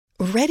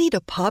Ready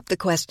to pop the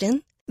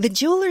question? The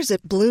jewelers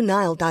at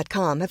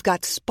BlueNile.com have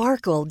got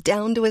sparkle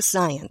down to a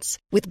science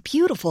with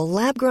beautiful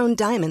lab-grown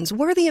diamonds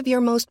worthy of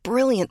your most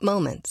brilliant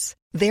moments.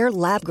 Their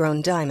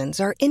lab-grown diamonds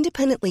are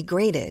independently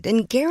graded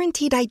and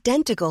guaranteed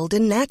identical to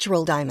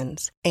natural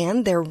diamonds,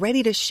 and they're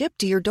ready to ship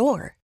to your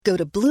door. Go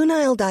to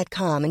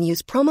BlueNile.com and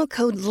use promo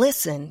code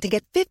LISTEN to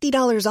get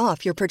 $50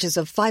 off your purchase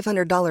of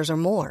 $500 or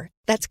more.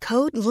 That's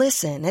code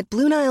LISTEN at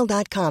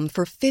BlueNile.com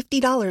for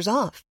 $50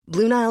 off.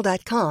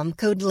 BlueNile.com,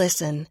 code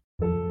LISTEN.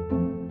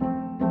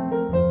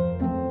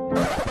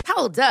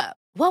 Hold up.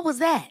 What was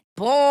that?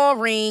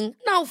 Boring.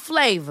 No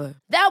flavor.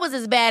 That was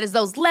as bad as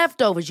those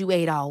leftovers you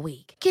ate all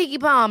week. Keke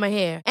Palmer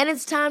here, and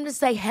it's time to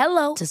say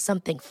hello to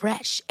something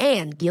fresh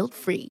and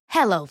guilt-free.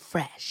 Hello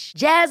Fresh.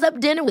 Jazz up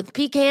dinner with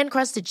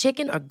pecan-crusted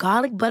chicken or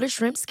garlic butter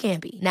shrimp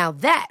scampi. Now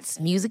that's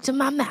music to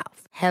my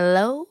mouth.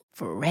 Hello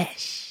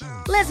Fresh.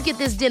 Let's get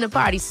this dinner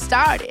party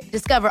started.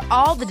 Discover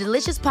all the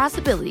delicious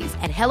possibilities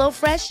at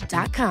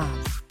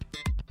hellofresh.com.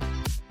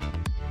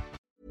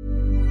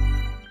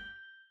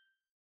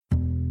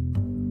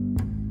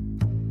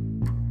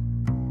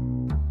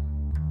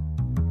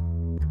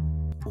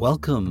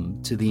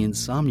 Welcome to the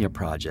Insomnia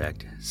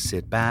Project.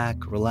 Sit back,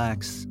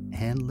 relax,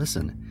 and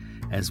listen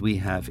as we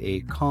have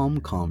a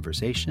calm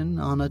conversation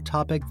on a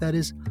topic that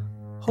is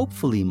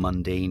hopefully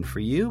mundane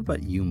for you,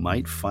 but you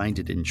might find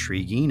it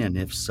intriguing, and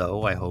if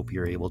so, I hope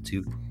you're able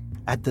to,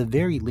 at the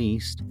very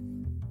least,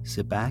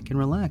 sit back and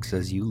relax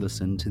as you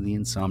listen to the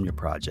Insomnia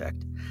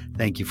Project.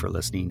 Thank you for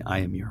listening. I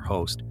am your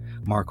host,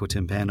 Marco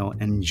Timpano,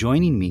 and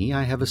joining me,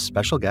 I have a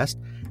special guest,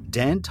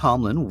 Dan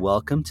Tomlin.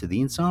 Welcome to the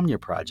Insomnia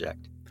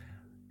Project.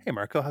 Hey,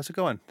 Marco, how's it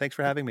going? Thanks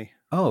for having me.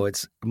 Oh,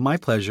 it's my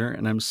pleasure,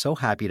 and I'm so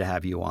happy to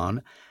have you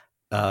on.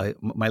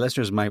 My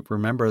listeners might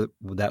remember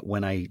that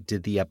when I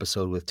did the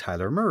episode with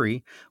Tyler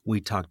Murray, we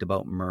talked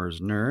about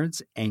Murs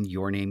Nerds, and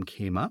your name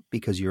came up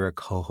because you're a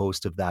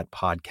co-host of that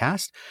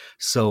podcast.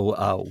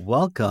 So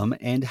welcome.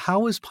 And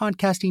how is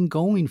podcasting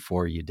going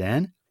for you,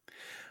 Dan?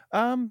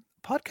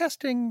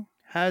 Podcasting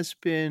has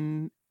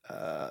been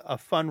a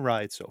fun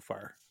ride so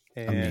far.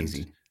 And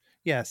amazing.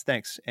 Yes,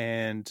 thanks.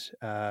 And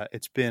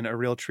it's been a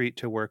real treat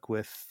to work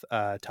with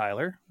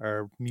Tyler,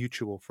 our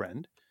mutual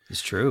friend.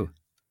 It's true.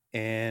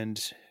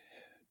 And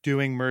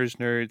doing Murs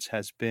Nerds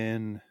has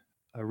been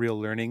a real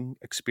learning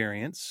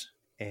experience.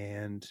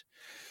 And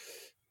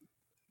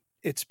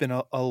it's been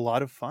a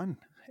lot of fun.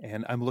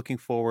 And I'm looking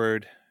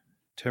forward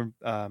to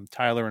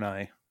Tyler and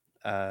I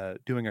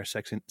doing our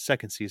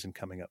second season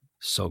coming up.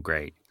 So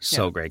great.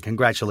 So great.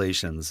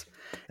 Congratulations.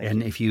 Thank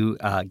and you. if you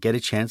get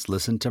a chance,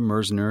 listen to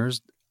Murs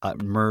Nerds,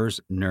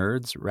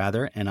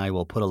 and I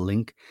will put a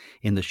link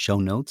in the show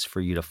notes for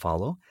you to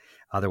follow.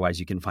 Otherwise,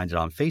 you can find it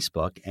on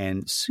Facebook,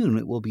 and soon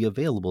it will be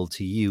available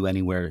to you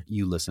anywhere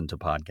you listen to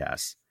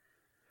podcasts.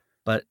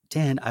 But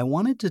Dan, I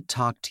wanted to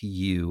talk to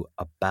you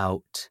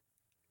about,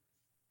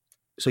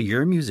 so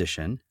you're a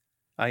musician.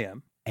 I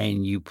am.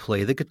 And you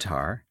play the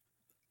guitar.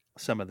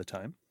 Some of the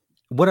time.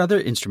 What other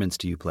instruments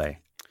do you play?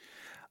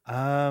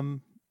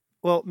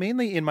 Well,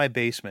 mainly in my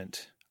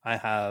basement, I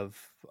have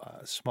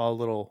a small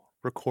little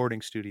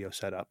recording studio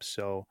set up.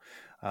 So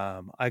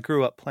I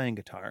grew up playing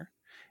guitar,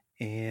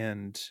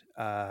 and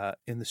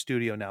in the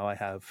studio now I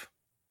have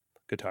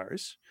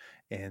guitars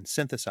and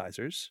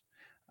synthesizers,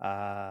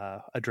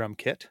 a drum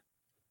kit,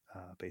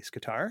 bass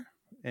guitar,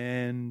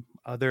 and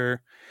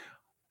other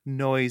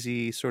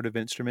noisy sort of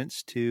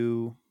instruments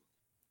to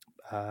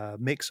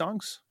make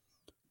songs.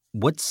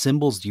 What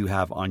cymbals do you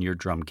have on your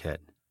drum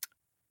kit?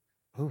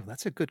 Oh,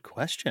 that's a good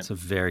question. It's a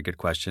very good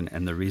question.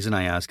 And the reason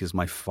I ask is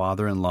my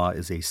father-in-law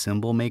is a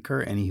cymbal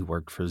maker, and he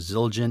worked for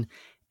Zildjian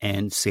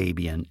and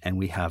Sabian. And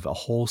we have a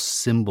whole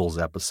cymbals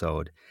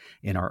episode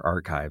in our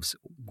archives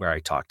where I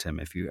talked to him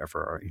if you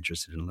ever are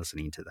interested in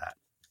listening to that.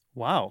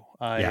 Wow.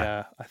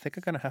 I think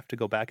I'm going to have to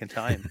go back in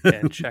time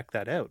and check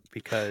that out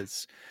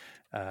because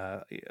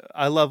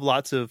I love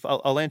lots of,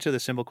 I'll answer the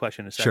cymbal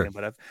question in a second,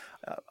 Sure.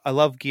 but I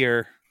love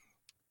gear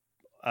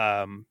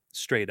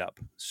straight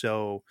up.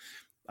 So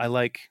I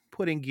like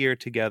putting gear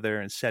together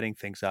and setting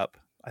things up.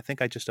 I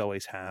think I just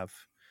always have.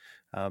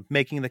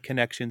 Making the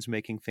connections,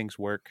 making things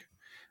work.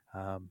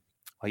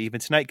 Even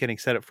tonight, getting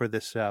set up for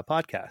this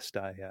podcast,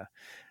 I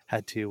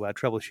had to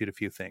troubleshoot a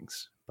few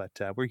things, but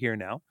we're here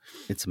now.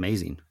 It's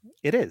amazing.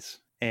 It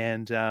is.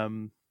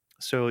 And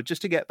so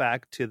just to get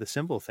back to the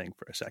cymbal thing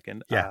for a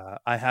second,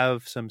 I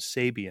have some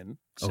Sabian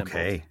cymbals.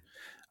 Okay.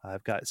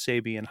 I've got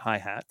Sabian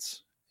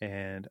hi-hats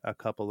and a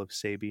couple of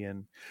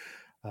Sabian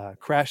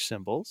crash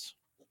cymbals.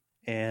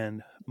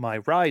 And my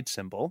ride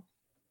cymbal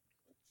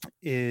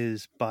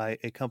is by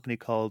a company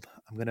called,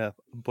 I'm going to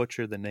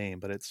butcher the name,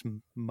 but it's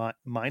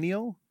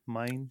Mineo.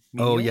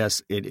 Oh,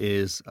 yes, it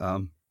is.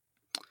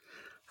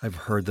 I've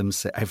heard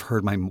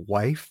my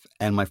wife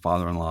and my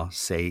father-in-law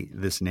say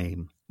this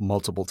name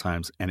multiple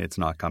times, and it's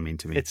not coming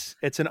to me.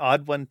 It's an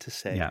odd one to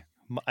say. Yeah.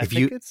 I If think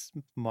you it's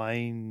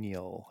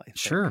Menial, I think.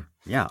 Sure.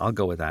 Yeah, I'll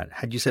go with that.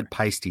 Had you said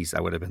Pisces, I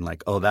would have been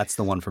like, oh, that's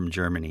the one from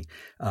Germany.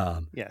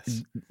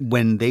 Yes.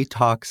 When they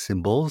talk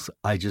symbols,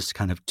 I just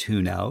kind of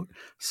tune out.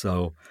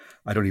 So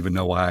I don't even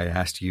know why I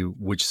asked you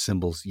which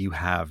symbols you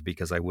have,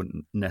 because I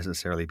wouldn't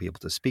necessarily be able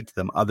to speak to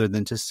them other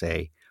than to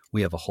say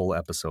we have a whole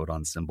episode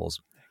on symbols.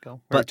 There you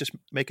go. We're But just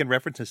making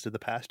references to the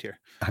past here.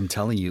 I'm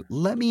telling you,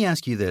 let me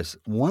ask you this.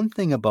 One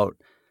thing about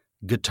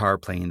guitar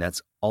playing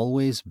that's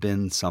always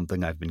been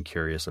something I've been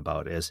curious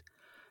about is,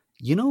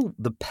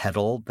 the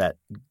pedal that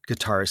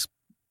guitarists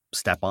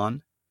step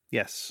on?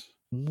 Yes.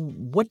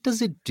 What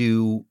does it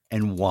do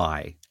and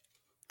why?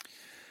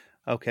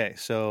 Okay,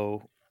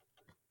 so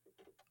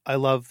I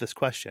love this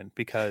question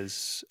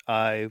because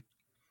I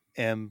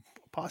am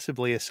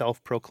possibly a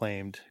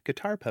self-proclaimed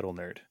guitar pedal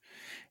nerd.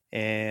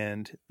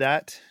 And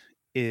that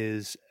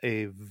is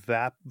a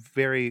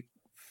very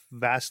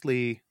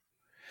vastly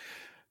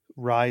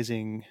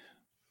rising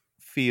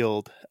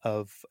field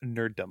of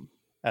nerddom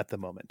at the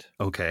moment.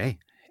 Okay.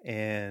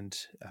 And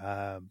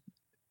I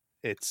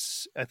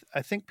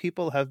think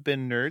people have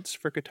been nerds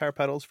for guitar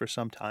pedals for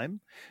some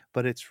time,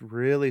 but it's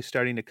really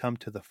starting to come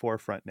to the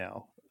forefront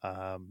now.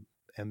 And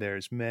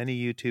there's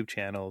many YouTube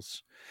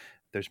channels,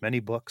 there's many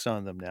books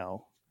on them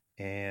now,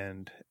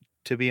 and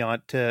to be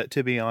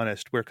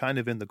honest, we're kind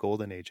of in the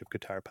golden age of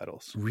guitar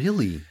pedals.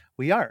 Really?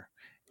 We are,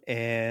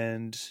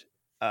 and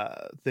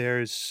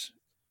there's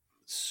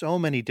so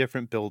many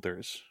different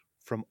builders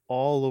from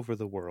all over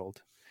the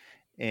world,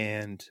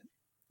 and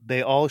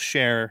they all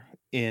share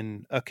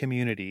in a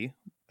community,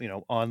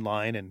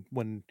 online. And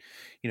when,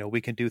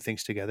 we can do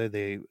things together,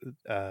 there's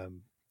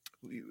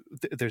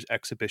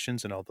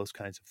exhibitions and all those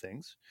kinds of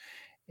things.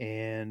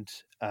 And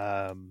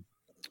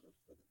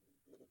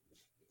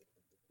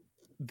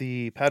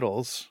the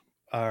pedals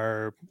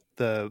are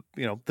the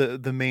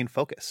main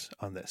focus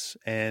on this.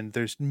 And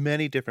there's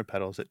many different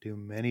pedals that do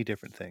many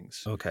different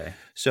things. Okay.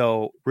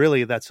 So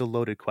really, that's a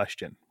loaded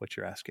question, what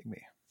you're asking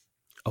me.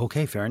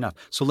 Okay, fair enough.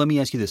 So let me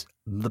ask you this.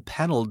 The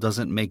pedal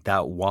doesn't make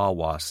that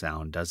wah-wah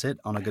sound, does it,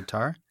 on a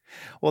guitar?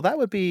 Well, that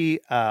would be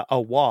a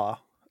wah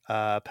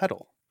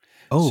pedal.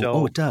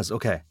 Oh, it does.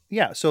 Okay.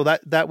 Yeah, so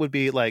that would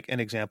be like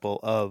an example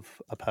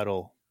of a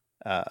pedal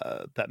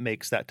that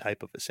makes that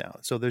type of a sound.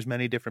 So there's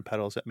many different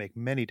pedals that make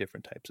many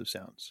different types of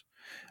sounds.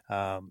 Do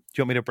you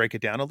want me to break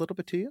it down a little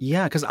bit to you?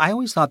 Yeah, because I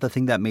always thought the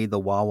thing that made the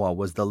wah-wah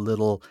was the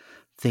little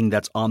thing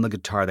that's on the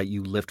guitar that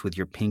you lift with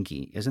your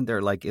pinky. Isn't there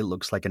it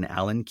looks like an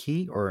Allen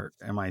key, or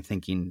am I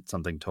thinking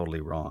something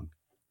totally wrong?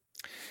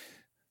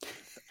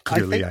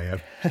 Clearly I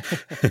am.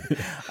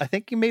 I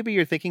think maybe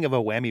you're thinking of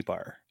a whammy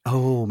bar.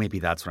 Oh, maybe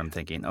that's what I'm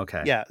thinking.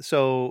 Okay. Yeah,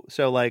 so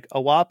like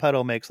a wah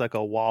pedal makes like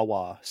a wah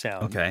wah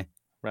sound. Okay.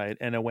 Right,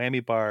 and a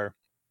whammy bar,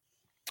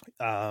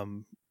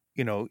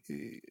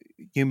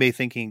 you may be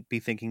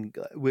thinking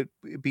would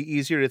be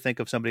easier to think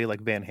of somebody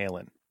like Van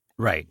Halen,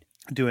 right,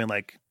 doing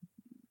like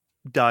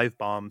dive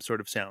bomb sort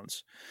of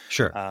sounds.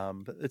 Sure.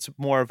 But it's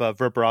more of a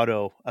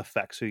vibrato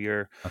effect. So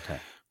you're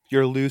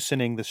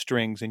loosening the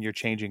strings and you're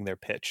changing their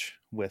pitch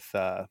with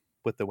the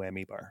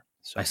whammy bar.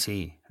 So I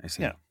see.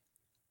 Yeah.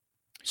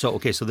 So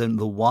then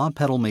the wah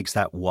pedal makes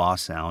that wah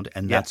sound,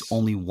 and that's Yes.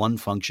 only one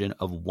function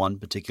of one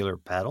particular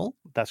pedal?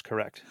 That's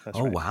correct. That's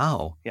Oh, right.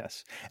 wow.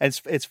 Yes. And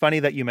it's funny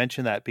that you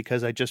mentioned that,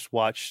 because I just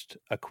watched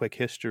a quick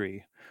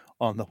history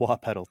on the wah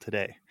pedal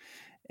today.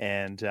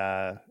 And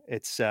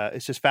it's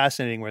just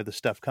fascinating where the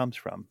stuff comes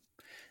from.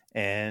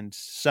 And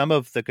some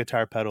of the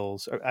guitar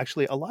pedals, are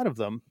actually a lot of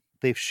them,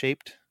 they've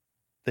shaped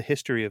the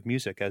history of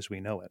music as we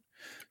know it.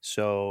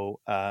 So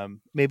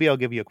maybe I'll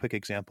give you a quick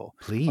example.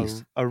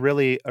 Please. A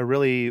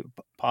really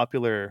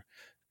popular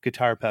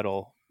guitar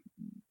pedal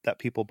that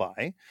people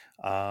buy,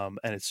 and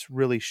it's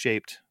really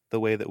shaped the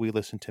way that we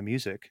listen to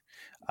music,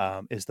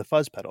 is the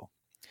fuzz pedal.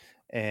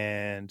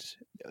 And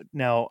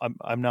now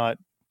I'm not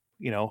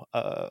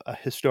a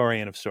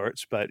historian of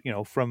sorts, but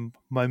from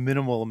my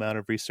minimal amount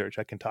of research,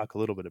 I can talk a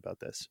little bit about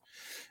this.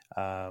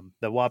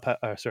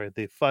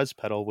 The fuzz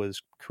pedal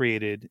was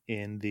created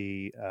in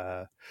the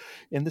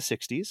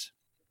 60s,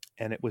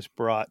 and it was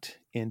brought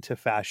into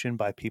fashion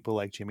by people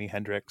like Jimi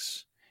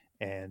Hendrix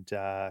and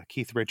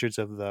Keith Richards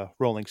of the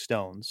Rolling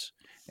Stones.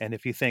 And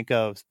if you think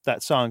of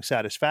that song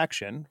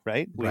 "Satisfaction,"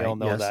 right? We all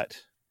know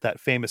that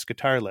famous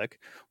guitar lick.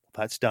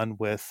 That's done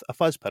with a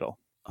fuzz pedal.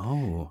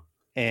 Oh.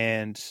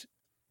 And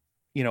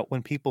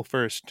when people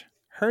first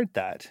heard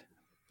that,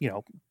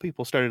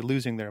 people started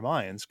losing their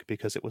minds,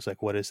 because it was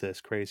like, what is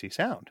this crazy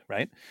sound,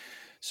 right?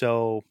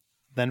 So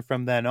then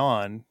from then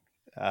on,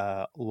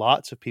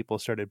 lots of people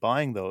started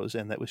buying those,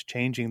 and that was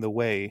changing the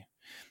way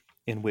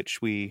in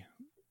which we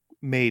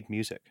made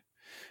music.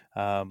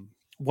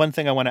 One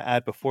thing I want to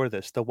add before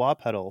this, the wah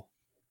pedal,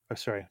 I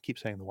keep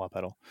saying the wah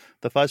pedal,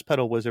 the fuzz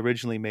pedal was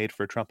originally made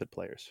for trumpet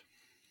players.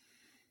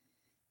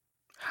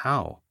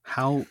 How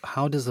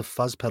does the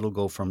fuzz pedal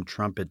go from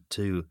trumpet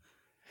to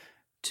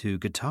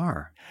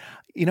guitar?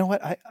 You know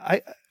what?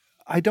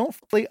 I don't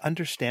fully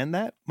understand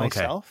that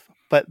myself,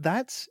 but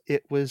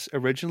it was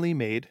originally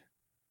made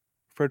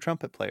for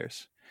trumpet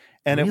players.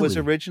 And it was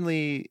Really?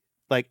 originally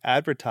like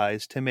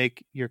advertise to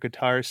make your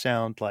guitar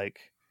sound like,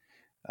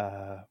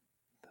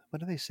 what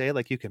do they say?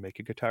 Like you can make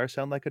your guitar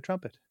sound like a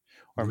trumpet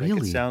or make it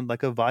Really? sound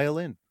like a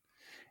violin.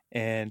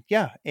 And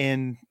yeah,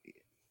 and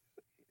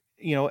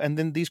and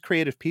then these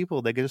creative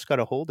people, they just got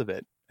a hold of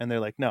it and they're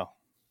like, no,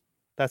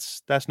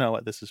 that's not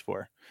what this is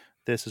for.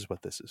 This is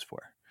what this is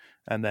for.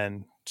 And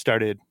then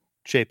started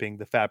shaping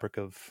the fabric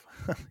of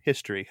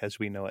history as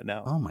we know it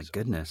now. Oh my So,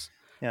 goodness.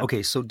 yeah.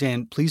 Okay, so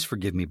Dan, please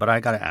forgive me, but I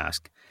got to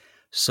ask.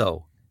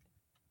 So,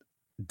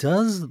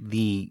 does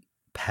the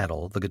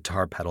pedal, the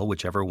guitar pedal,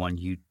 whichever one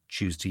you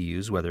choose to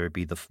use, whether it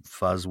be the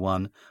fuzz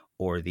one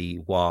or the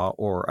wah,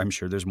 or I'm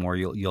sure there's more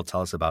you'll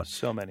tell us about.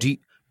 So many.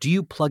 Do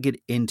you plug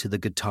it into the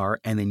guitar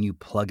and then you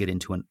plug it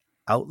into an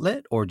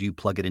outlet, or do you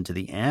plug it into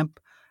the amp?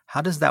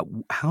 How does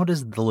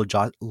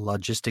the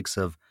logistics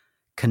of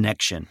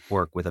connection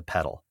work with a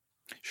pedal?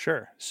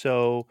 Sure.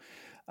 So,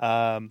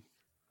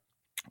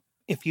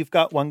 if you've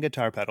got one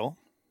guitar pedal,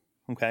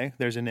 okay,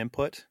 there's an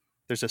input,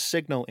 there's a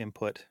signal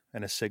input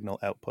and a signal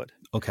output.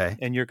 Okay.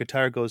 And your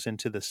guitar goes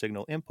into the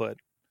signal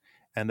input,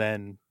 and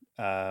then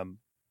a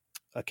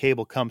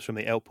cable comes from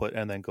the output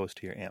and then goes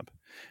to your amp.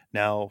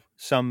 Now,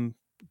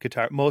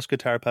 most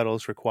guitar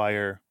pedals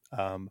require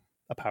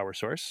a power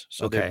source,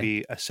 so Okay. there'd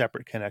be a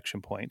separate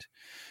connection point.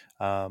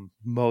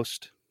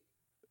 Most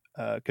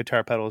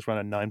guitar pedals run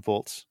a 9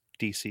 volts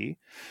DC.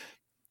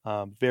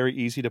 Very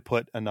easy to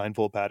put a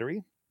 9-volt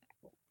battery,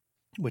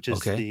 which is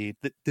Okay.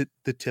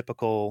 the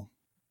typical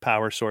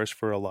power source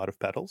for a lot of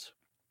pedals.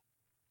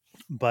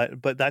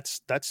 But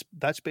that's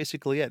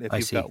basically it. If I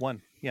you've see. got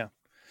one, yeah.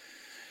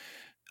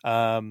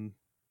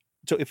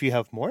 So if you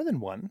have more than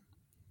one,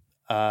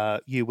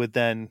 you would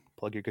then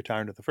plug your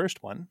guitar into the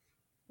first one,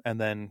 and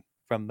then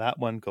from that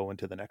one go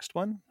into the next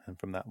one, and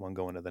from that one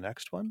go into the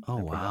next one, Oh,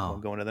 and from that wow.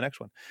 one go into the next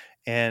one.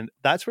 And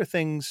that's where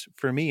things,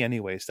 for me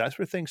anyways, that's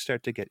where things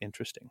start to get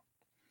interesting.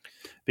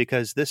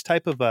 Because this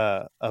type of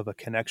a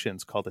connection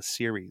is called a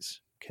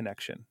series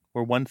connection,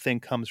 where one thing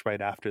comes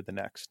right after the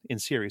next in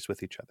series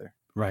with each other.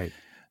 Right.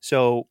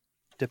 So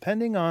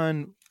depending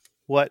on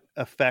what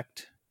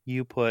effect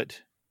you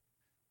put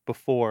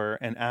before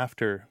and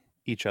after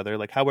each other,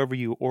 like however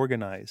you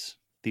organize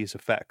these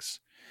effects,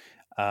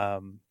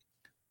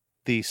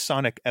 the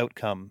sonic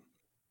outcome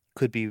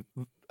could be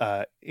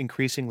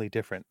increasingly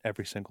different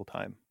every single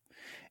time.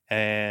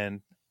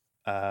 And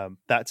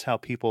that's how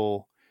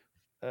people,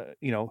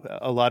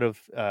 a lot of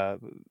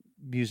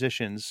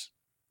musicians,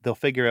 they'll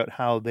figure out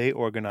how they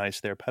organize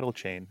their pedal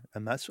chain.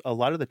 And that's a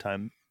lot of the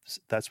time,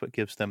 that's what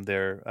gives them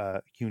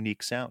their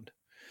unique sound.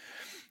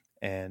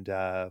 And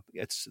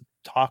it's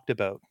talked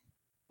about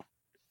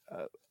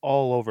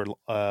all over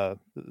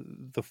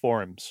the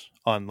forums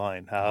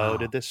online. How Wow.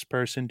 did this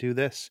person do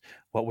this?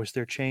 What was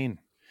their chain?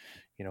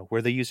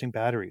 Were they using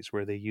batteries?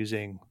 Were they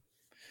using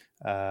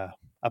a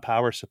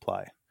power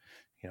supply?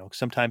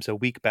 Sometimes a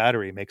weak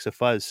battery makes a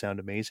fuzz sound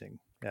amazing.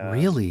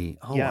 Really?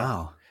 Oh, Yeah,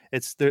 wow.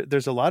 it's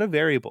there's a lot of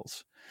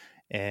variables,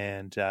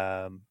 and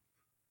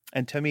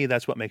to me,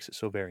 that's what makes it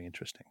so very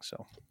interesting.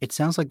 So It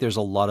sounds like there's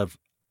a lot of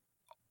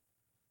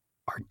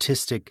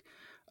artistic,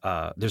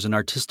 there's an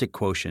artistic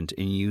quotient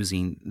in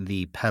using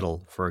the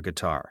pedal for a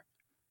guitar.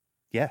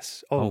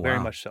 yes, Oh, very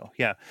wow. much so.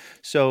 Yeah,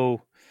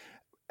 so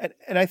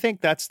and I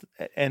think that's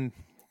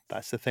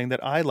the thing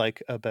that I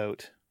like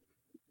about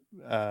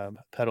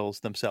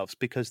pedals themselves,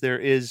 because there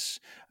is,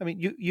 I mean,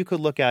 you could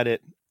look at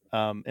it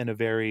in a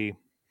very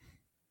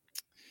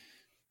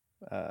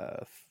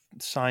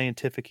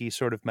scientific-y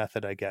sort of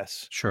method, I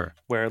guess, Sure.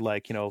 where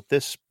like,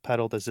 this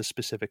pedal does this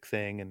specific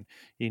thing and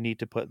you need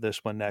to put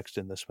this one next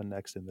and this one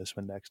next and this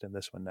one next and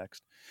this one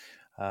next.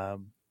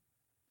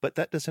 But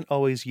that doesn't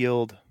always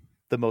yield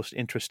the most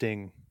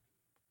interesting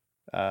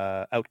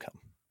outcome.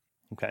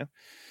 Okay.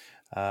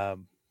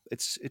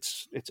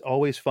 It's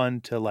always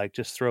fun to like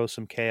just throw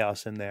some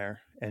chaos in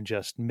there and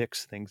just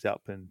mix things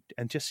up and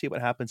just see what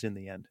happens in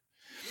the end.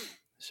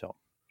 So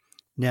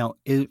Now,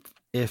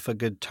 if a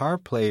guitar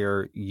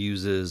player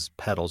uses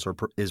pedals or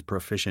is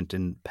proficient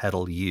in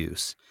pedal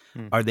use,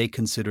 are they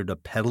considered a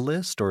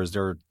pedalist, or is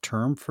there a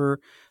term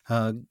for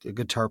a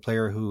guitar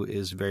player who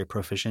is very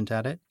proficient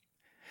at it?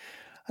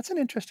 that's an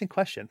interesting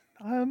question.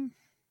 I'm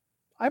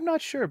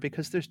not sure,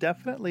 because there's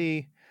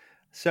definitely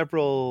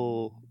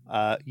several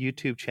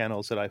YouTube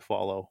channels that I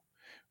follow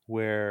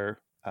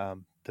where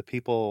the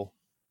people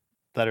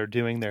that are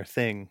doing their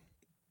thing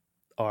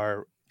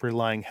are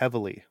relying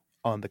heavily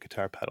on the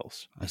guitar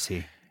pedals. I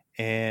see.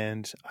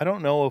 And I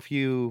don't know if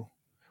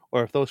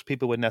if those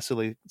people would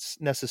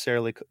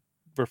necessarily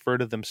refer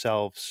to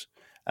themselves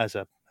as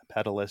a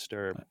pedalist,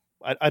 or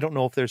I don't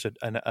know if there's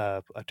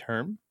a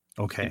term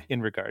Okay.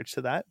 in regards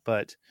to that,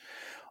 but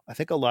I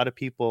think a lot of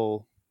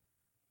people,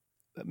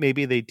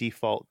 maybe they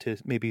default to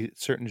maybe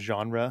certain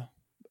genre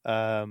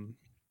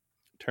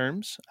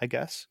terms, I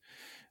guess.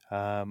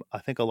 I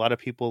think a lot of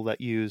people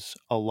that use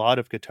a lot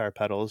of guitar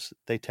pedals,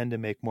 they tend to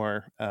make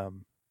more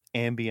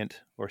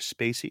ambient or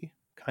spacey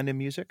kind of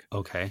music.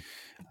 Okay.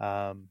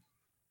 Go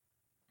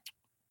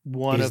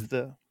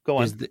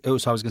on. So I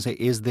was going to say,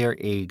 is there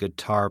a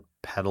guitar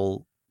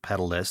pedal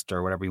pedalist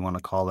or whatever you want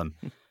to call them,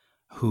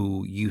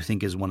 who you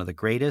think is one of the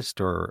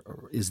greatest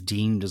or is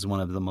deemed as one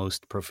of the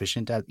most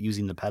proficient at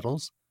using the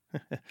pedals?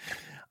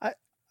 I,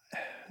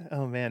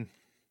 oh man,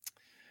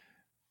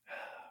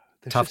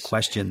 Tough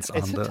questions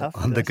it's on a tough,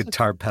 the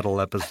guitar pedal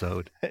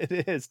episode.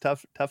 It is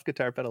tough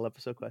guitar pedal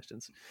episode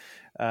questions.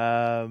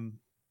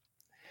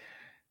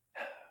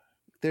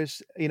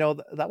 There's,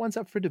 that one's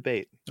up for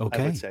debate.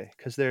 Okay. I would say,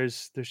 because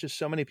there's just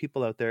so many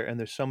people out there, and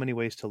there's so many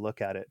ways to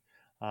look at it.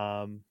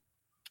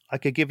 I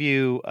could give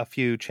you a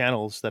few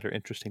channels that are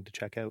interesting to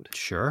check out.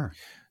 Sure.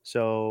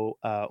 So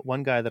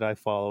one guy that I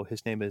follow,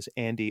 his name is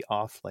Andy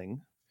Offling,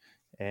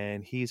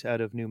 and he's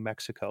out of New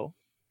Mexico,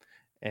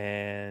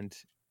 and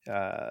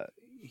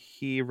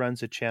he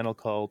runs a channel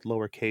called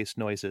Lowercase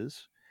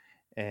Noises,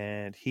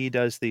 and he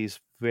does these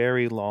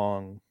very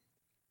long,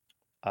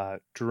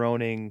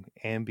 droning,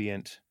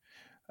 ambient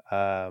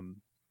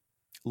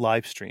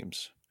live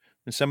streams.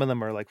 And some of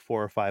them are like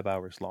 4 or 5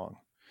 hours long.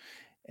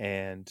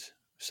 And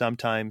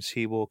sometimes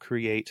he will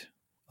create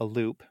a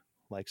loop,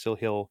 a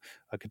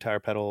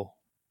guitar pedal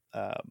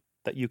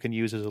that you can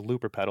use as a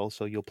looper pedal.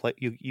 So you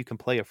can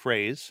play a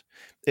phrase,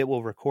 it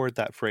will record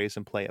that phrase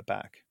and play it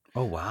back.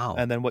 Oh, wow.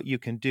 And then what you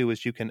can do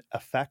is you can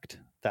affect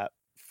that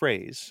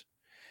phrase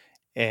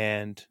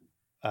and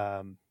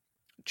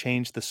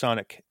change the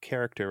sonic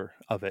character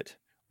of it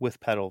with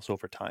pedals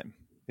over time,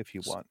 if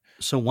you want.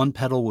 So one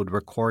pedal would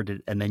record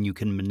it, and then you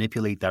can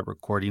manipulate that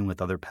recording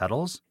with other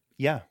pedals?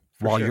 Yeah.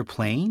 While you're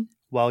playing?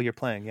 While you're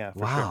playing, yeah. For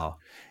wow. Sure.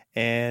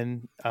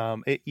 And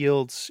it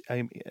yields,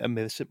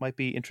 it might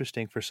be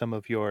interesting for some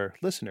of your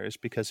listeners,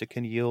 because it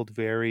can yield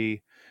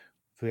very,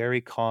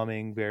 very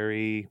calming,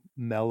 very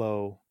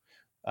mellow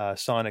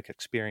sonic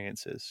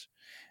experiences,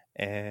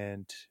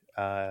 and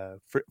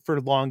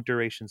for long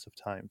durations of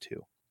time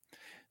too.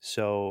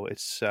 So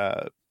it's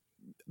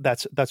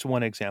that's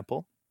one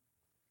example.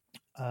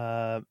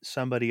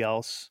 Somebody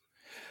else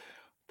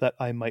that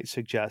I might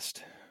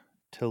suggest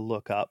to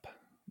look up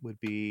would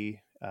be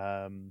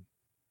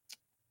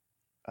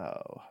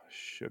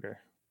sugar.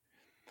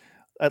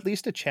 At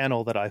least a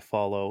channel that I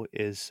follow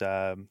is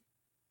That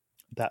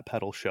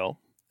Pedal Show,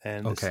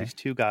 and it's these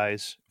two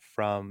guys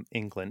from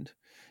England,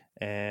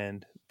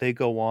 and they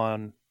go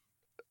on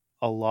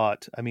a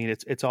lot. I mean,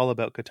 it's all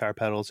about guitar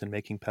pedals and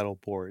making pedal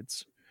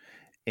boards,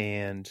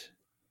 and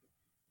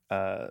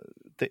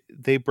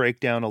they break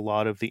down a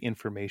lot of the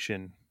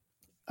information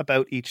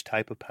about each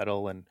type of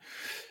pedal, and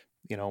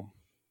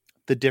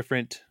the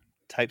different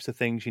types of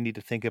things you need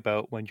to think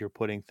about when you're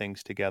putting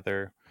things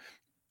together,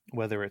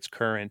 whether it's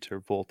current or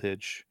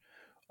voltage,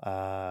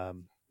 or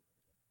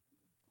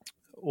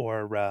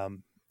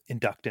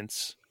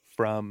inductance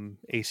from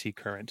AC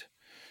current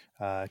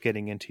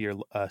getting into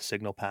your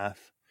signal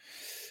path.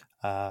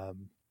 So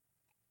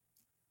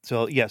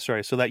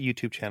that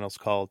YouTube channel is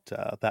called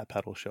That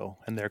Pedal Show,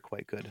 and they're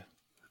quite good.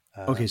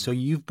 Okay, so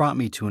you've brought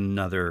me to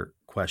another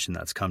question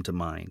that's come to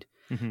mind,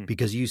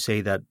 because you say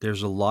that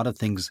there's a lot of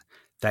things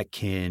that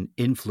can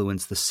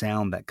influence the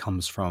sound that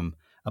comes from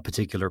a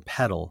particular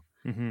pedal,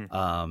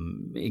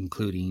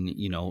 including,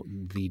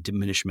 the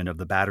diminishment of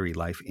the battery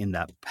life in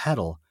that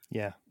pedal.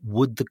 Yeah.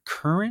 Would the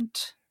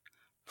current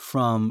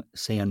from,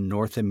 say, a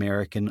North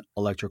American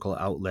electrical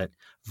outlet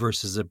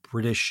versus a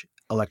British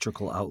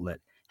electrical outlet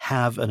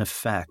have an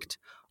effect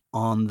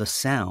on the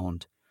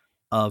sound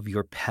of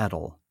your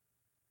pedal?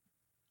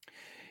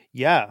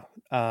 Yeah.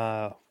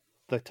 The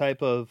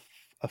type of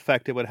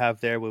effect it would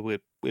have there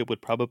it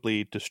would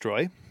probably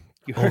destroy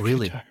your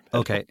really? guitar pedal,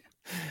 okay.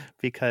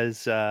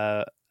 Because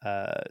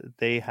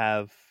they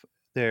have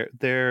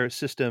their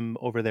system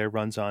over there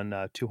runs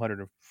on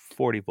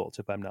 240 volts,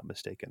 if I'm not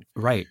mistaken.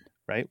 Right.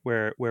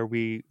 Where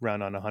we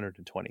run on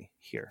 120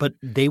 here. But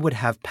they would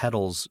have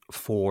pedals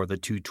for the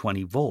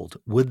 220 volt.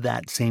 Would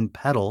that same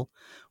pedal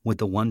with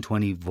the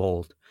 120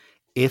 volt,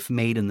 if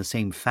made in the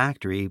same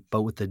factory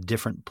but with a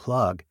different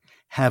plug,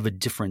 have a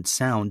different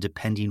sound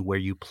depending where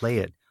you play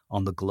it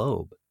on the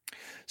globe?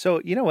 So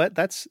you know what?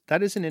 That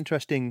is an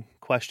interesting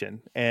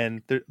question,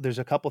 and there's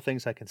a couple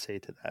things I can say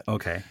to that.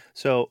 Okay.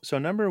 So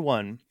number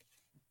one,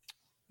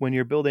 when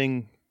you're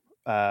building,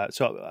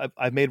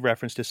 I've made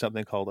reference to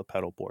something called a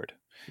pedal board,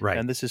 right?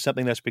 And this is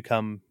something that's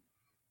become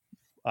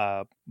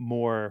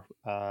more,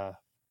 I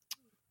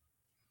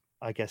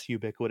guess,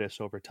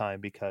 ubiquitous over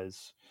time,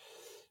 because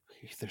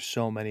there's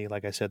so many,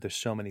 like I said, there's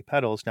so many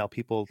pedals now.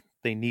 People,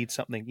 they need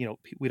something,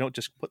 we don't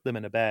just put them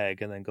in a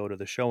bag and then go to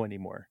the show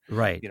anymore.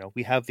 Right.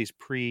 We have these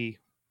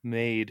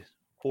pre-made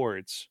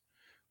boards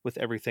with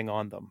everything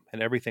on them,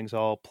 and everything's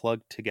all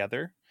plugged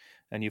together,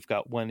 and you've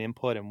got one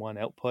input and one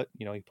output.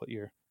 You put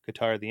your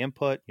guitar the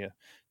input, you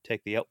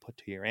take the output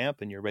to your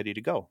amp, and you're ready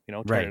to go.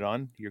 Turn it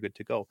on, you're good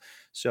to go.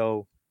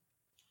 So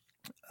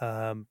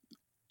the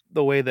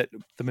way that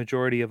the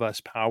majority of us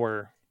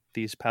power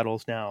these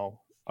pedals now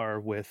are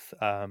with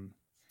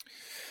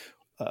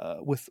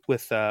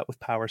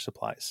power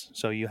supplies.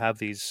 So you have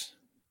these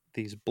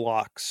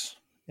blocks,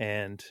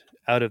 and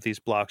out of these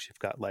blocks you've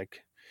got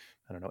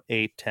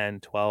 8, 10,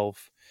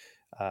 12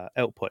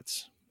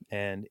 outputs,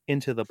 and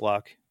into the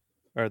block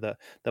or the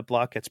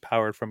block gets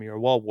powered from your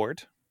wall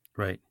wart,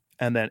 Right.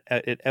 and then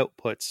it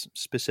outputs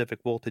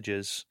specific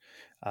voltages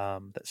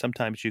that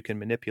sometimes you can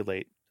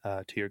manipulate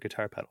to your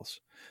guitar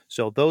pedals.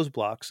 So those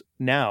blocks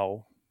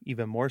now,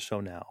 even more so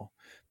now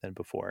than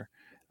before,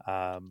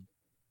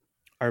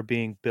 are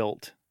being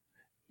built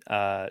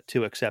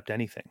to accept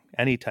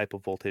any type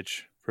of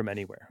voltage from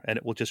anywhere, and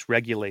it will just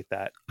regulate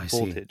that I see.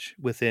 voltage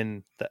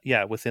within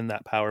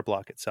that power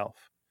block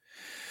itself.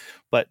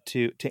 But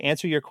to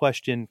answer your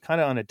question,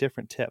 kind of on a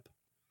different tip,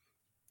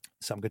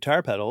 some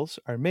guitar pedals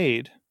are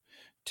made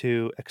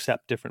to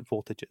accept different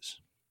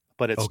voltages,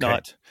 but it's Okay.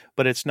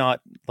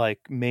 not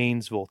like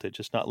mains voltage.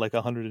 It's not like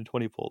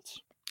 120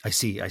 volts I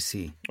see.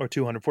 or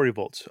 240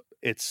 volts.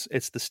 It's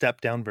the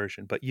step down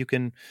version, but you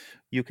can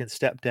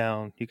step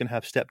down. You can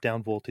have step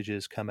down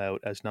voltages come out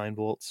as 9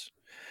 volts,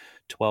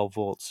 12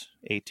 volts,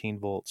 18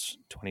 volts,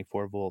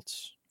 24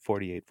 volts,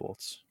 48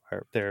 volts.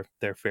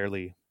 They're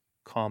fairly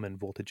common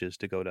voltages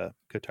to go to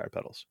guitar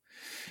pedals,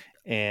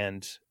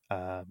 and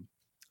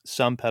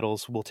some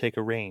pedals will take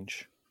a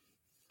range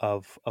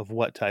of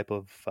what type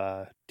of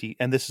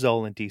and this is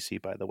all in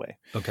DC, by the way.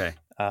 Okay.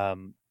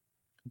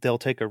 They'll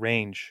take a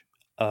range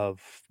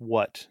of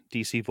what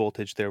DC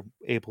voltage they're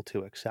able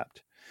to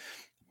accept.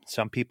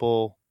 Some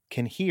people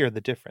can hear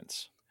the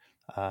difference.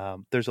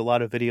 There's a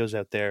lot of videos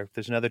out there.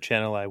 There's another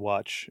channel I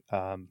watch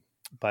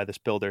by this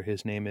builder.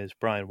 His name is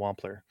Brian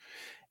Wampler,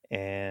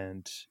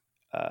 and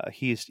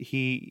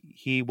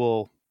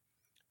he'll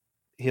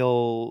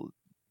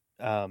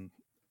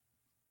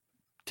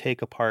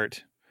take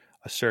apart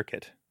a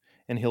circuit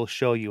and he'll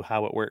show you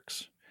how it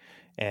works,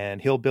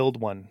 and he'll build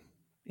one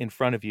in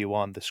front of you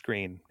on the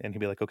screen, and he'll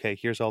be like, okay,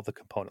 here's all the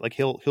component. Like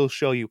he'll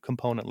show you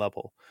component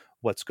level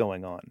what's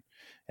going on,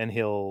 and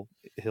he'll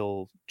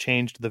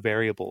change the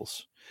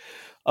variables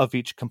of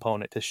each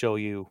component to show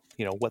you,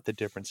 what the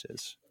difference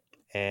is.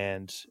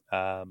 And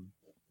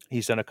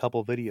he's done a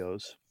couple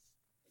videos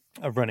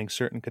of running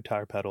certain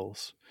guitar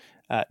pedals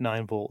at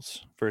 9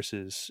 volts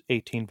versus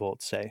 18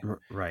 volts, say.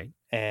 Right.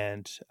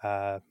 And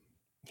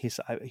he's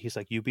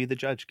like, you be the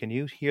judge. Can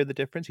you hear the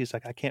difference? He's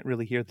like, I can't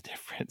really hear the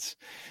difference,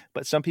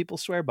 but some people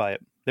swear by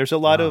it. There's a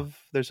lot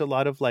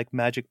of like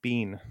magic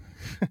bean,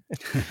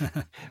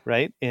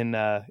 right? In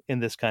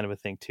this kind of a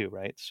thing too,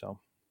 right?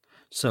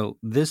 So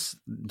this,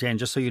 Dan,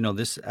 just so you know,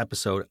 this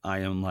episode,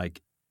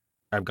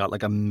 I've got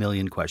like a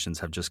million questions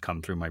have just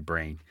come through my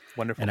brain.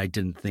 Wonderful. And I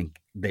didn't think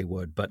they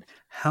would. But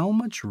how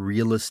much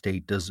real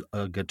estate does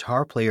a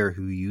guitar player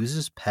who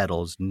uses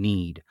pedals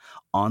need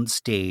on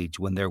stage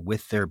when they're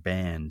with their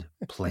band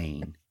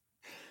playing?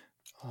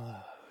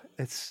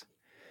 It's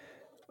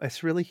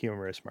really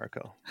humorous,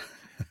 Marco,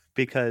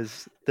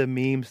 because the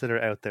memes that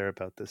are out there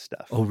about this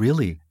stuff. Oh,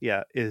 really?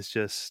 Yeah, is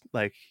just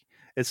like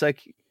it's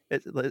like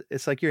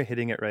you're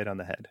hitting it right on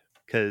the head.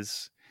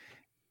 Because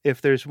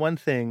if there's one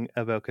thing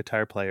about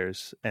guitar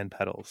players and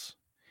pedals,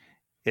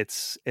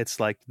 it's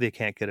like they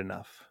can't get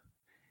enough.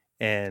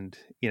 And,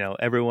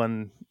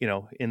 everyone,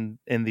 in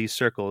these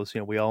circles,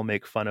 we all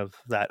make fun of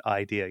that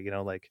idea,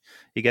 like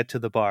you get to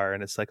the bar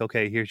and it's like,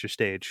 okay, here's your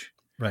stage.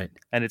 Right.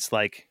 And it's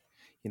like,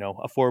 a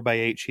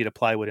 4x8 sheet of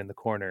plywood in the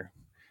corner.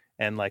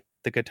 And like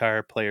the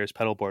guitar player's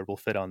pedal board will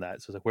fit on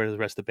that. So it's like, where does the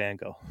rest of the band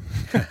go?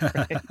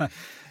 Right?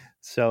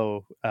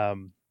 So,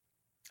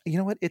 you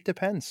know what? It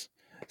depends.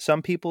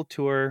 Some people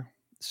tour.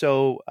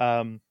 So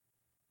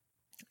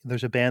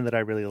there's a band that I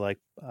really like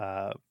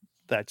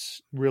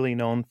that's really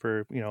known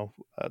for,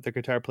 the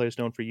guitar player is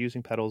known for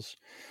using pedals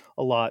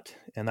a lot.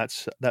 And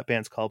that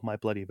band's called My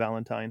Bloody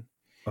Valentine.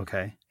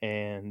 Okay.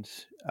 And,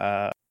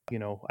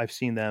 I've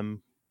seen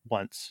them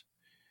once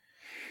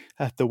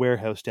at the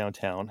Warehouse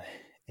downtown.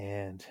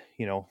 And,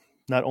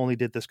 not only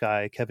did this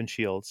guy, Kevin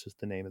Shields is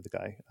the name of the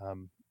guy,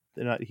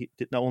 not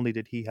only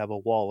did he have a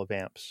wall of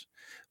amps,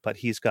 but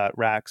he's got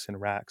racks and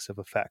racks of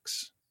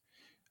effects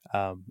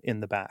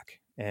in the back.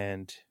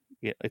 And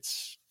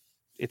it's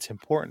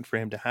important for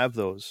him to have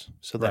those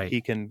so that Right.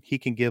 he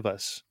can give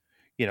us,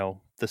 the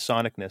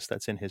sonicness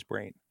that's in his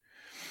brain.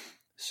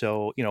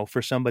 So,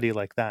 for somebody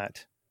like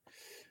that,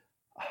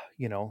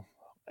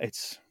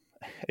 it's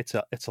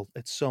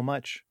so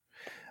much.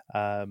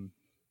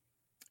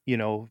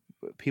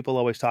 People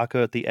always talk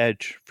about The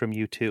Edge from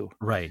U2.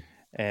 Right.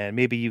 And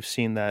maybe you've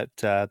seen that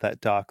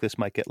doc, This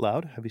Might Get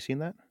Loud. Have you seen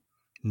that?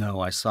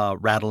 No, I saw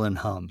Rattle and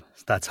Hum.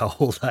 That's how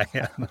old I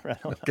am.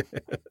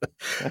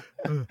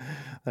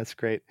 That's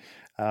great.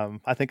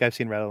 I think I've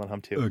seen Rattle and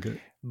Hum too.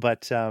 Okay.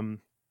 But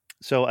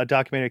so a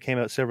documentary came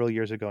out several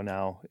years ago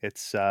now.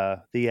 It's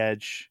The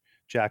Edge,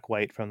 Jack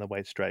White from the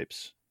White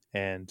Stripes,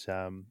 and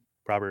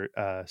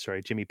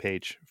Jimmy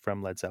Page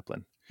from Led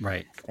Zeppelin.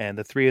 Right. And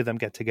the three of them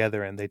get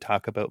together and they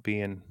talk about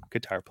being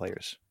guitar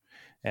players.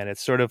 And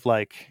it's sort of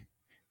like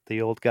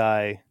the old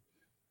guy,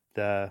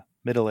 the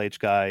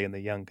middle-aged guy, and the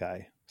young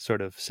guy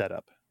sort of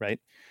setup, right?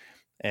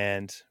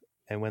 And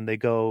when they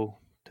go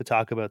to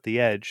talk about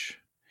The Edge,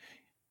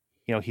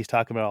 he's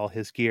talking about all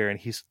his gear, and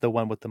he's the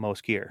one with the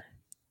most gear.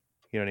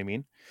 You know what I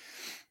mean?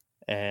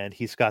 And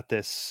he's got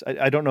this.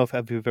 I don't know if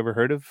you've ever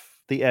heard of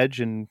the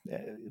edge and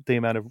the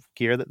amount of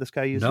gear that this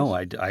guy uses? No,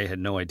 I had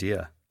no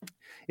idea.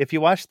 If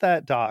you watch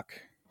that doc,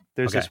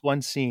 there's Okay. this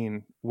one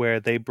scene where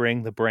they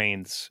bring the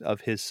brains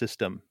of his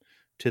system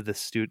to the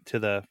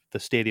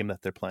stadium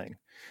that they're playing,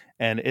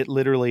 and it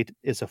literally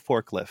is a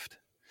forklift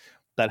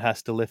that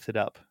has to lift it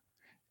up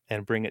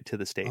and bring it to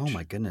the stage. Oh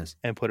my goodness!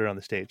 And put it on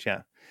the stage,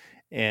 yeah.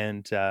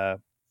 And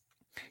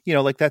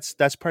like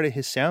that's part of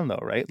his sound, though,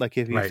 right? Like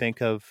if you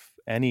think of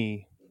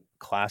any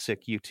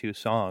classic U2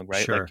 song,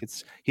 right? Sure. Like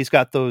he's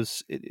got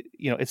those,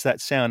 it's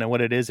that sound, and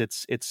what it is,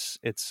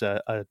 it's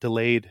a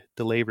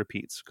delay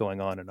repeats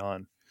going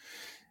on.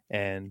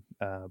 And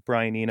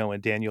Brian Eno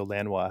and Daniel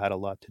Lanois had a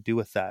lot to do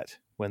with that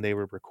when they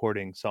were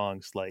recording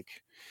songs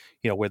like,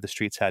 Where the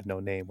Streets Had No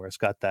Name, where it's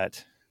got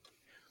that,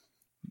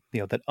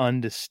 that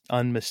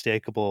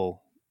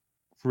unmistakable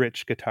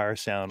rich guitar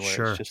sound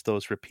where it's just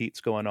those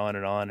repeats going on,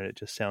 and it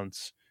just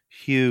sounds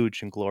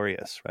huge and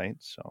glorious, right?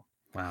 So,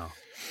 wow.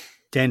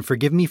 Dan,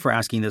 forgive me for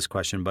asking this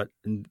question, but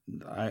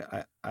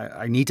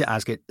I need to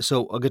ask it.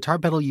 So a guitar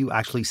pedal you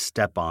actually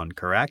step on,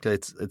 correct?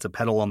 It's a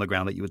pedal on the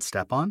ground that you would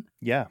step on?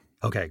 Yeah.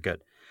 Okay,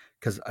 good.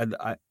 Because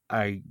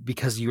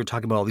because you were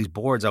talking about all these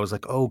boards, I was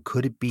like, oh,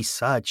 could it be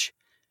such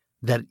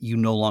that you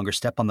no longer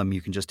step on them? You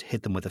can just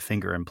hit them with a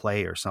finger and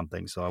play or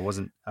something. So I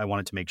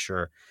wanted to make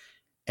sure.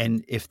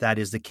 And if that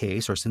is the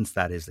case, or since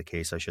that is the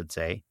case, I should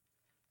say,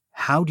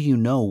 how do you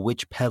know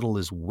which pedal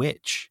is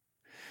which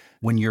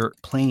when you're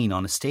playing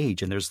on a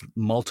stage and there's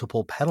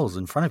multiple pedals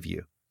in front of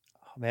you?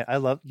 Oh, man, I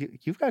love you.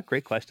 You've got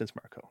great questions,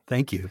 Marco.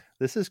 Thank you.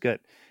 This is good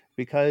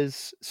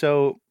because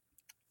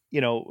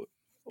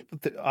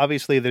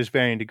obviously there's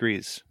varying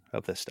degrees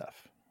of this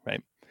stuff,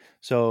 right?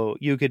 So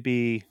you could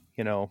be,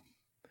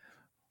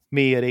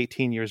 me at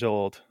 18 years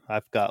old,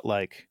 I've got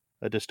like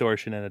a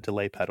distortion and a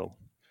delay pedal,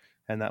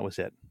 and that was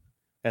it.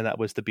 And that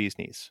was the bee's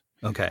knees.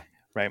 Okay.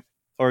 Right.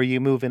 Or you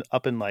move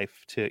up in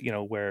life to,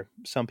 where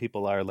some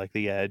people are like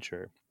the Edge,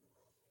 or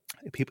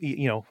people,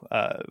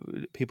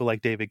 people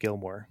like David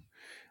Gilmour.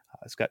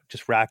 It's got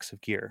just racks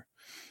of gear.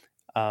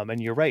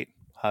 And you're right.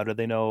 How do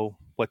they know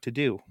what to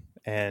do?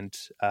 And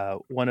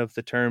one of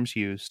the terms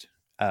used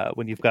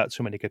when you've got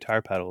so many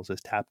guitar pedals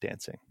is tap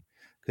dancing,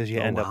 because you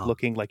end up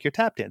looking like you're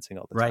tap dancing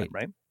all the time,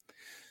 right?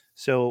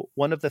 So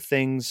one of the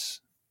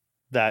things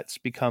that's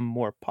become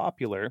more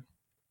popular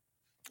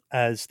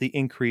as the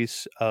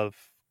increase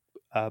of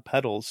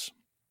pedals,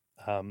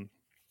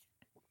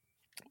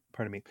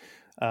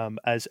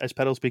 as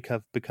pedals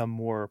become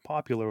more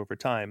popular over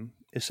time,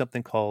 is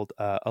something called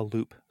a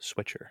loop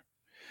switcher.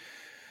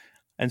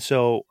 And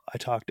so I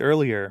talked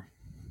earlier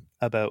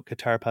about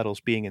guitar pedals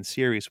being in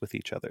series with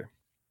each other.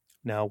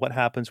 Now, what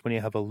happens when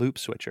you have a loop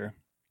switcher?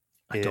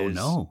 I don't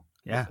know.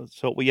 Yeah.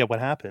 So what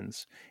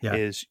happens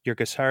is your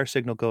guitar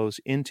signal goes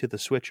into the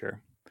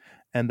switcher,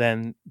 and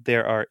then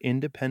there are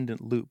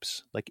independent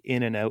loops, like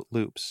in and out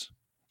loops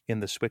in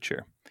the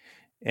switcher.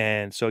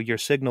 And so your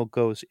signal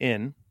goes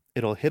in,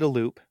 it'll hit a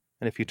loop,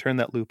 and if you turn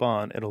that loop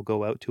on, it'll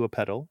go out to a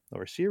pedal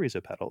or a series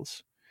of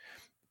pedals,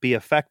 be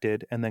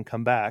affected, and then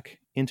come back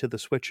into the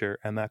switcher,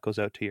 and that goes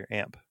out to your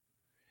amp.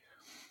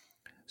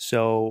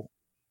 So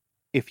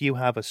if you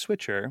have a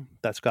switcher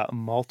that's got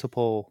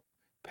multiple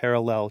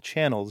parallel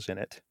channels in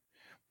it,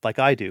 like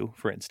I do,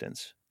 for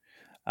instance,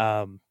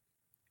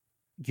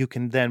 you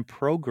can then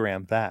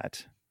program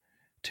that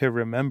to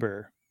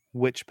remember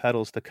which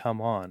pedals to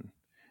come on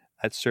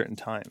at certain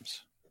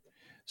times.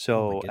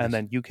 So, and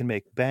then you can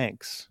make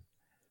banks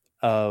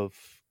of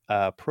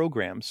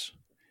programs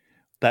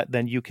that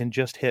then you can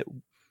just hit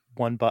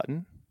one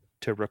button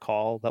to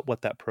recall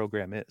what that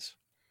program is.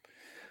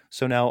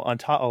 So now on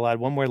top, I'll add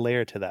one more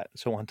layer to that.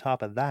 So on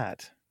top of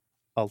that,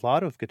 a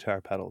lot of guitar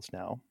pedals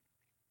now,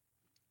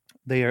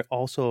 they are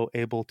also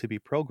able to be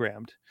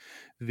programmed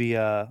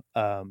via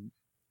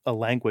a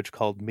language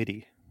called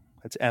MIDI.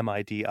 It's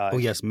MIDI. Oh,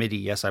 yes, MIDI.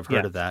 Yes, I've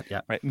heard of that.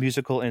 Yeah. Right.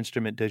 Musical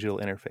Instrument Digital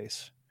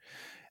Interface.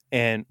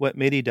 And what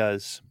MIDI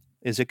does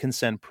is it can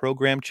send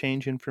program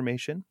change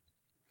information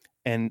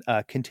and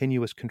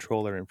continuous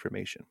controller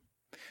information.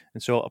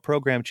 And so a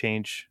program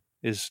change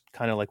is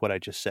kind of like what I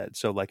just said.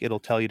 So like it'll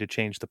tell you to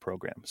change the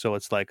program. So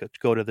it's like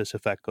go to this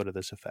effect, go to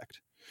this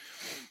effect.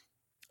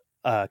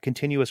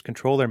 Continuous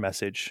controller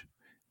message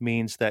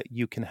means that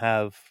you can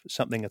have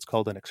something that's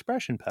called an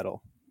expression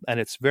pedal. And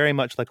it's very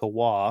much like a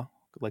wah,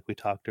 like we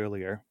talked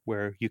earlier,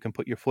 where you can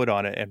put your foot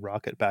on it and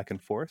rock it back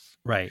and forth.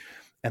 Right.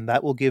 And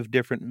that will give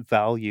different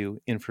value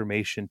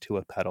information to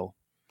a pedal.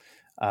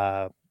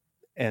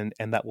 And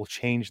that will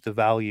change the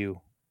value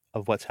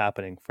of what's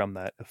happening from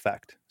that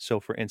effect. So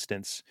for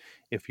instance,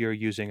 if you're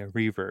using a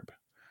reverb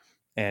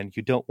and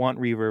you don't want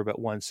reverb at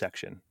one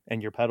section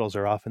and your pedals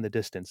are off in the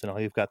distance and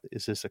all you've got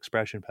is this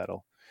expression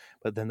pedal,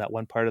 but then that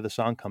one part of the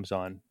song comes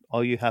on,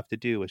 all you have to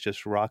do is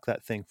just rock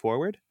that thing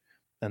forward,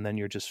 and then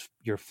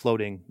you're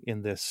floating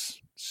in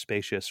this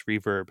spacious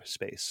reverb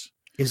space.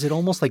 Is it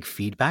almost like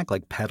feedback,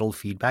 like pedal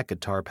feedback,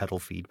 guitar pedal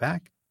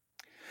feedback?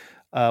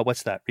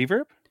 What's that,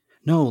 reverb?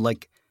 No,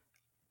 like,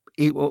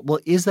 well,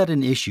 is that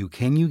an issue?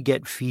 Can you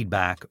get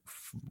feedback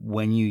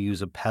when you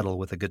use a pedal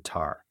with a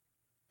guitar?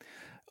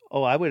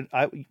 I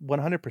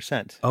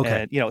 100%.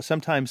 Okay. And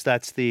sometimes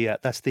that's the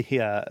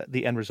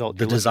end result.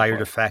 The you're looking desired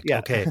for. effect. Yeah.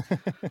 Okay.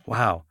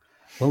 Wow.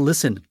 Well,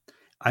 listen,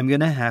 I'm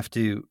going to have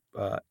to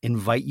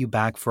invite you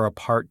back for a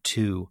part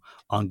 2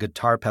 on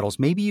guitar pedals.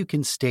 Maybe you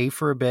can stay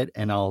for a bit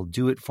and I'll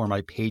do it for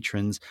my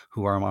patrons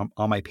who are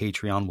on my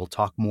Patreon. We'll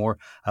talk more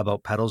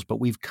about pedals, but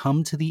we've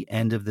come to the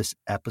end of this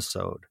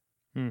episode.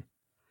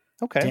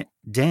 Okay.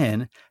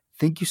 Dan,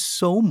 thank you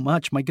so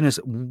much. My goodness,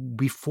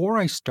 before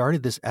I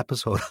started this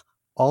episode,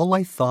 all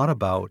I thought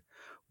about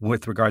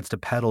with regards to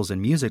pedals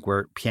and music,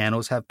 where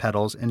pianos have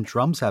pedals and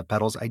drums have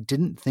pedals, I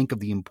didn't think of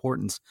the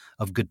importance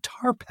of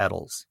guitar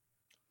pedals.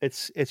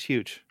 It's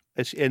huge.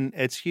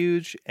 It's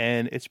huge,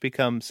 and it's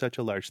become such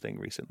a large thing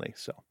recently.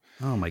 So,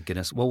 oh my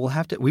goodness. Well,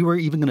 we were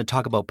even going to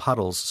talk about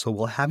puddles, so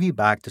we'll have you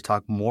back to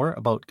talk more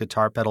about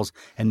guitar pedals,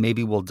 and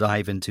maybe we'll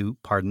dive into,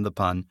 pardon the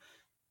pun,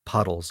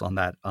 puddles on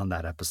that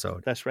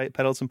episode. That's right,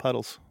 pedals and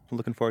puddles. I'm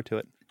looking forward to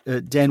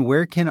it. Dan,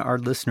 where can our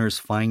listeners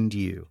find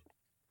you?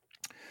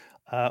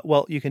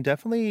 Well, you can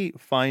definitely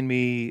find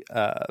me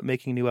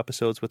making new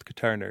episodes with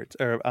Guitar Nerds.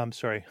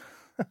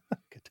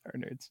 Guitar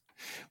Nerds.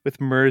 With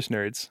MERS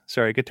Nerds.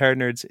 Sorry, Guitar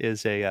Nerds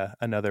is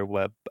another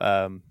web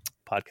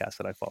podcast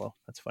that I follow.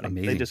 That's funny.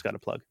 Amazing. They just got a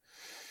plug.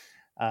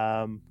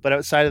 But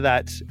outside of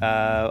that,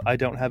 I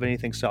don't have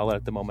anything solid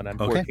at the moment.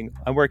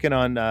 I'm working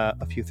on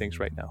a few things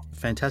right now.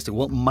 Fantastic.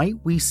 Well, might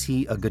we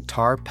see a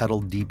guitar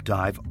pedal deep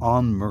dive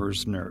on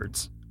MERS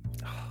Nerds?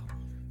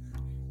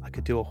 I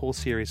could do a whole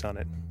series on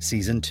it.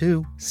 Season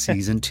 2,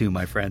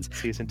 my friends.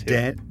 Season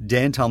 2.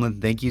 Dan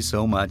Tomlin, thank you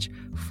so much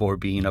for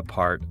being a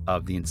part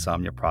of the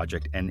Insomnia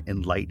Project and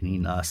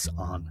enlightening us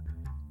on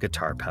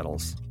guitar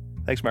pedals.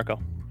 Thanks, Marco.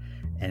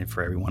 And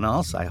for everyone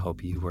else, I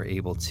hope you were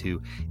able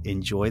to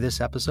enjoy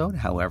this episode,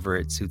 however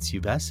it suits you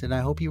best, and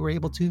I hope you were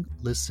able to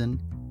listen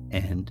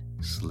and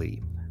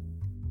sleep.